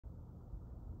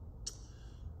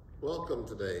Welcome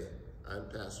today. I'm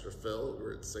Pastor Phil.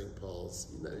 We're at St. Paul's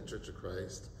United Church of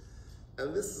Christ.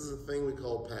 And this is a thing we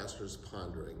call Pastor's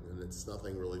Pondering. And it's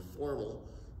nothing really formal,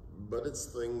 but it's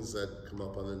things that come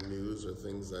up on the news or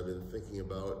things I've been thinking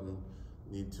about and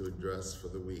need to address for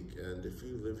the week. And if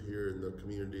you live here in the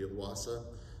community of Wausau,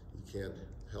 you can't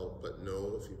help but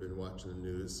know, if you've been watching the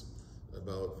news,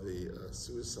 about the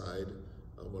suicide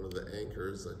of one of the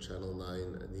anchors at Channel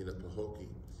 9, Nina Pahoki.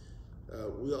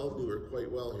 We all knew her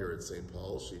quite well here at St.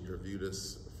 Paul's. She interviewed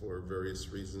us for various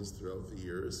reasons throughout the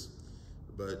years,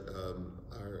 but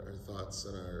our thoughts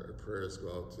and our prayers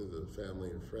go out to the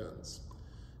family and friends.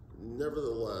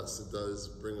 Nevertheless, it does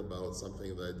bring about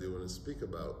something that I do want to speak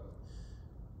about.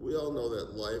 We all know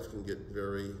that life can get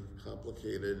very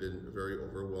complicated and very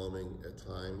overwhelming at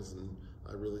times, and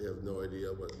I really have no idea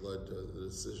what led to the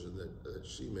decision that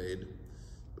she made.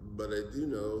 But I do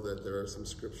know that there are some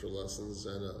scriptural lessons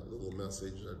and a little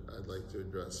message that I'd like to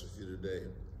address with you today.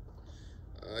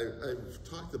 I've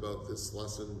talked about this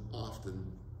lesson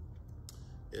often,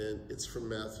 and it's from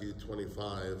Matthew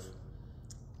 25.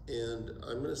 And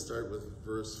I'm going to start with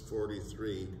verse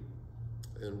 43,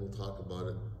 and we'll talk about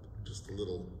it just a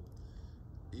little.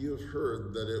 You have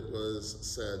heard that it was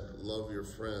said, love your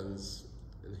friends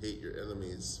and hate your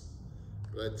enemies.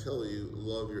 But I tell you,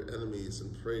 love your enemies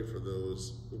and pray for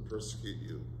those who persecute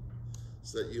you,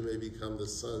 so that you may become the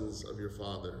sons of your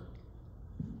Father.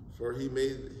 For he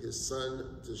made his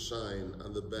sun to shine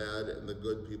on the bad and the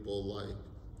good people alike,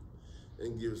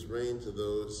 and gives rain to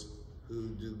those who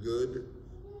do good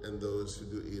and those who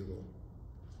do evil.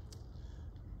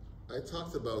 I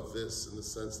talked about this in the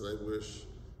sense that I wish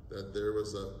that there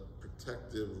was a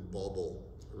protective bubble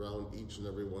around each and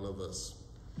every one of us,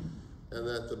 and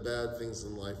that the bad things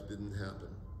in life didn't happen.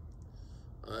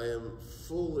 I am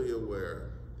fully aware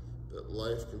that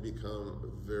life can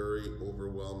become very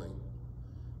overwhelming,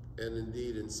 and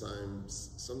indeed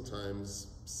sometimes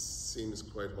seems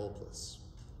quite hopeless.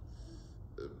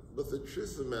 But the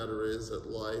truth of the matter is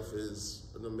that life is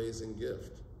an amazing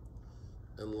gift,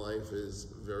 and life is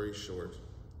very short.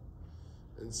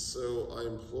 And so I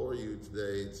implore you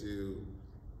today to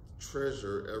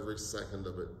treasure every second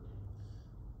of it.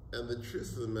 And the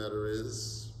truth of the matter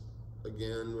is,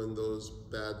 again, when those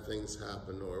bad things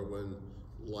happen or when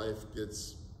life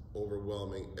gets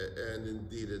overwhelming, and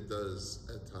indeed it does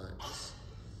at times,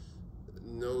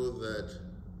 know that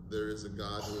there is a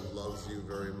God who loves you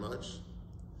very much.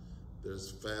 There's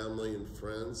family and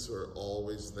friends who are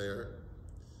always there.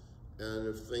 And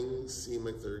if things seem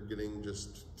like they're getting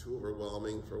just too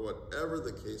overwhelming for whatever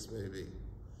the case may be,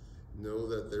 know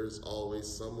that there's always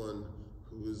someone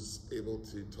who is able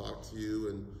to talk to you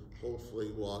and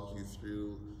hopefully walk you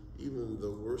through even the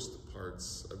worst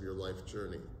parts of your life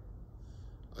journey.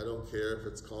 I don't care if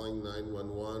it's calling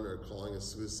 911 or calling a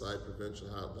suicide prevention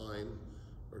hotline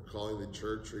or calling the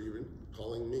church or even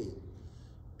calling me.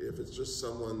 If it's just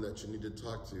someone that you need to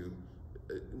talk to,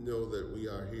 know that we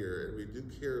are here and we do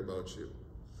care about you.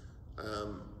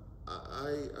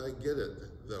 I get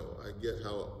it, though. I get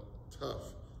how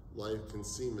tough life can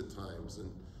seem at times, and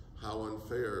how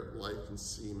unfair life can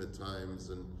seem at times,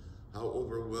 and how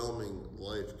overwhelming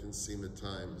life can seem at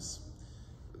times.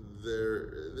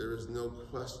 There is no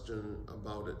question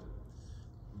about it.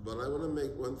 But I want to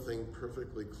make one thing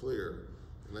perfectly clear,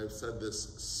 and I've said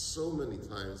this so many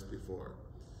times before.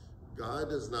 God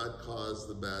does not cause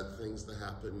the bad things to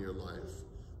happen in your life.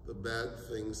 The bad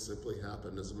things simply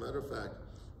happen. As a matter of fact,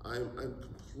 I'm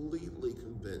completely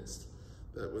convinced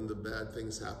that when the bad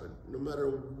things happen, no matter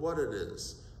what it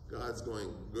is, God's going,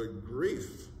 good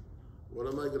grief, what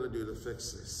am I going to do to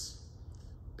fix this?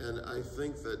 And I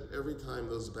think that every time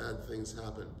those bad things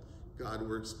happen, God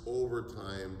works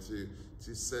overtime to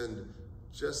send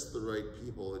just the right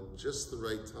people at just the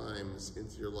right times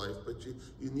into your life, but you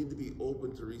need to be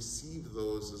open to receive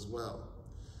those as well.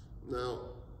 Now,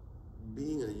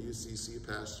 being a UCC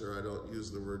pastor, I don't use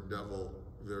the word devil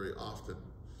very often,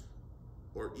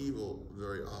 or evil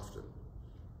very often.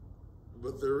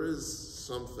 But there is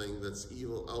something that's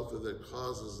evil out there that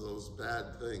causes those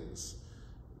bad things.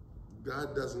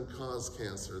 God doesn't cause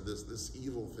cancer, this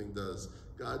evil thing does.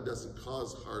 God doesn't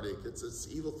cause heartache, it's this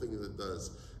evil thing that does.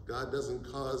 God doesn't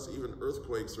cause even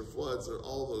earthquakes or floods or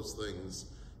all those things.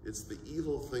 It's the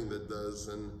evil thing that does,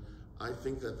 and I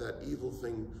think that that evil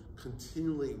thing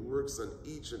continually works on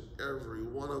each and every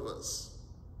one of us.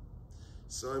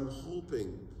 So I'm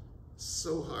hoping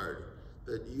so hard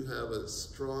that you have a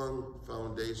strong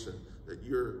foundation, that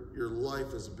your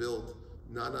life is built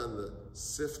not on the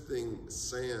sifting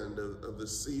sand of the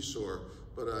seashore,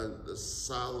 but on the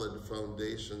solid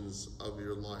foundations of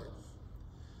your life.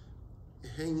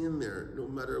 hang in there no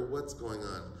matter what's going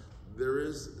on. There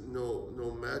is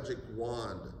no magic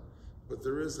wand, but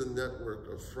there is a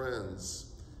network of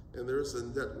friends, and there is a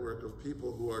network of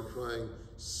people who are trying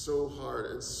so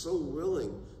hard and so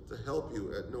willing to help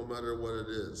you at no matter what it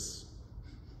is.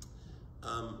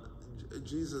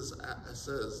 Jesus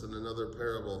says in another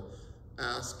parable,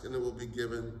 ask and it will be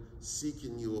given, seek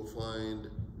and you will find,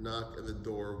 knock and the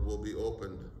door will be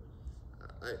opened.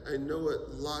 I know it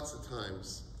lots of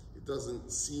times. It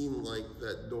doesn't seem like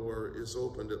that door is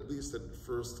opened, at least at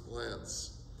first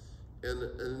glance. And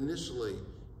initially,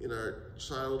 in our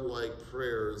childlike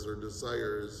prayers or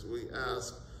desires, we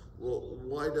ask, well,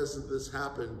 why doesn't this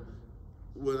happen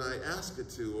when I ask it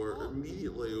to, or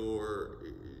immediately, or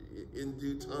in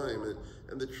due time?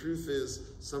 And the truth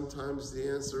is, sometimes the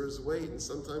answer is wait, and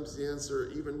sometimes the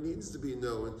answer even needs to be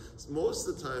no. And most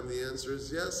of the time the answer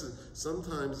is yes, and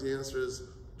sometimes the answer is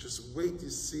just wait to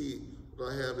see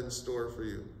what I have in store for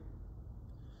you.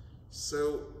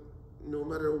 So no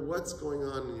matter what's going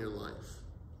on in your life,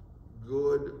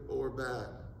 good or bad,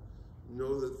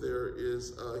 know that there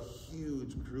is a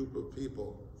huge group of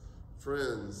people,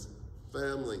 friends,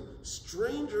 family,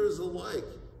 strangers alike,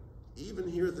 even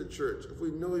here at the church. If we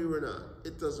know you or not,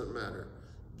 it doesn't matter.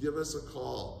 Give us a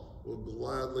call. We'll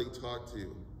gladly talk to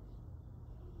you.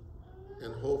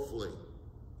 And hopefully,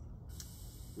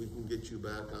 we can get you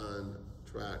back on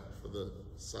track for the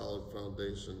solid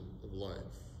foundation of life.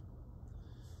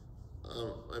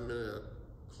 I'm going to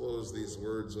close these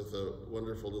words with a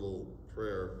wonderful little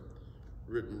prayer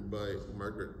written by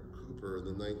Margaret Cooper in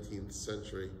the 19th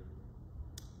century.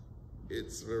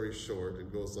 It's very short.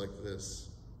 It goes like this.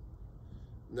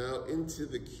 Now into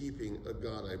the keeping of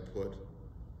God I put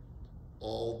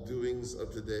all doings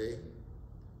of today,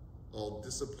 all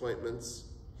disappointments,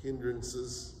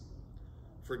 hindrances,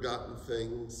 forgotten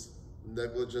things,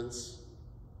 negligence,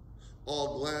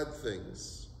 all glad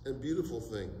things and beautiful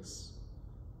things,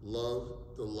 love,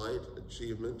 delight,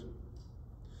 achievement,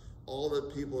 all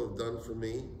that people have done for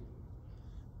me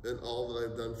and all that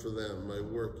I've done for them, my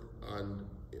work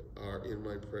are in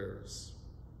my prayers.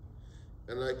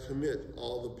 And I commit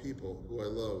all the people who I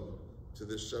love to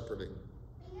this shepherding,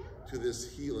 to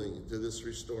this healing, to this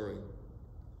restoring,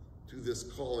 to this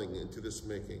calling, and to this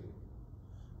making.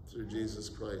 Through Jesus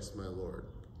Christ, my Lord.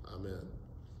 Amen.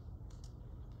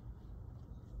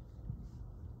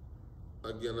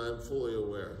 Again, I'm fully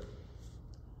aware,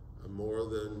 more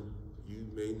than you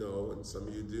may know, and some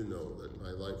of you do know, that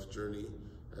my life journey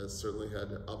has certainly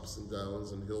had ups and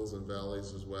downs and hills and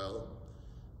valleys as well.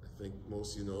 I think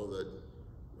most of you know that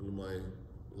one of my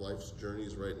life's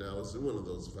journeys right now is in one of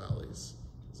those valleys,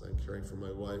 as I'm caring for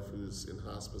my wife who's in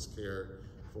hospice care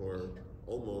for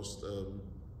almost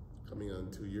coming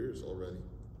on 2 years already.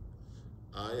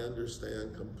 I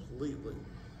understand completely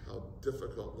how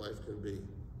difficult life can be,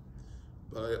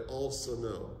 but I also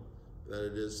know that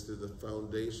it is through the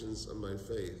foundations of my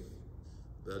faith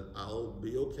that I'll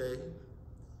be okay,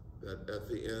 that at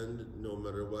the end, no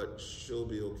matter what, she'll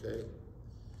be okay,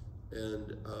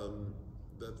 and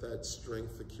that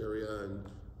strength to carry on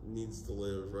needs to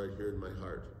live right here in my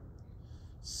heart.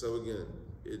 So again,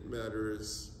 it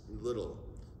matters little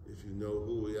if you know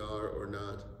who we are or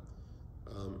not,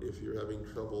 if you're having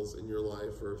troubles in your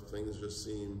life or if things just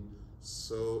seem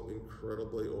so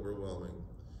incredibly overwhelming.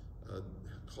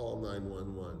 Call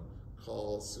 911,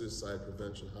 call suicide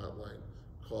prevention hotline,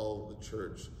 call the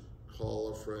church,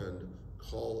 call a friend,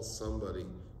 call somebody,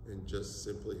 and just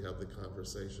simply have the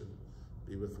conversation.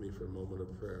 Be with me for a moment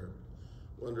of prayer.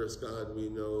 Wondrous God, we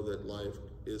know that life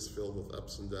is filled with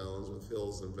ups and downs, with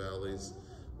hills and valleys,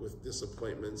 with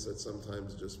disappointments that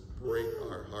sometimes just break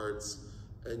our hearts,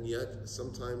 and yet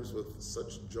sometimes with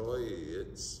such joy,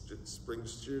 it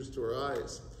brings tears to our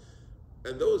eyes.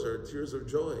 And those are tears of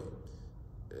joy.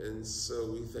 And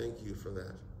so we thank you for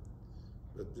that.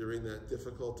 But during that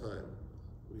difficult time,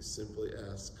 we simply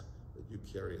ask that you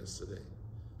carry us today.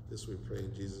 This we pray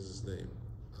in Jesus' name.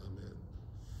 Amen.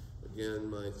 Again,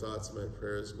 my thoughts and my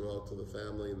prayers go out to the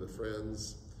family and the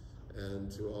friends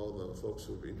and to all the folks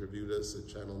who have interviewed us at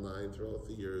Channel 9 throughout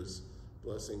the years.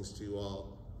 Blessings to you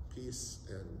all. Peace,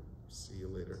 and see you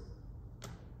later.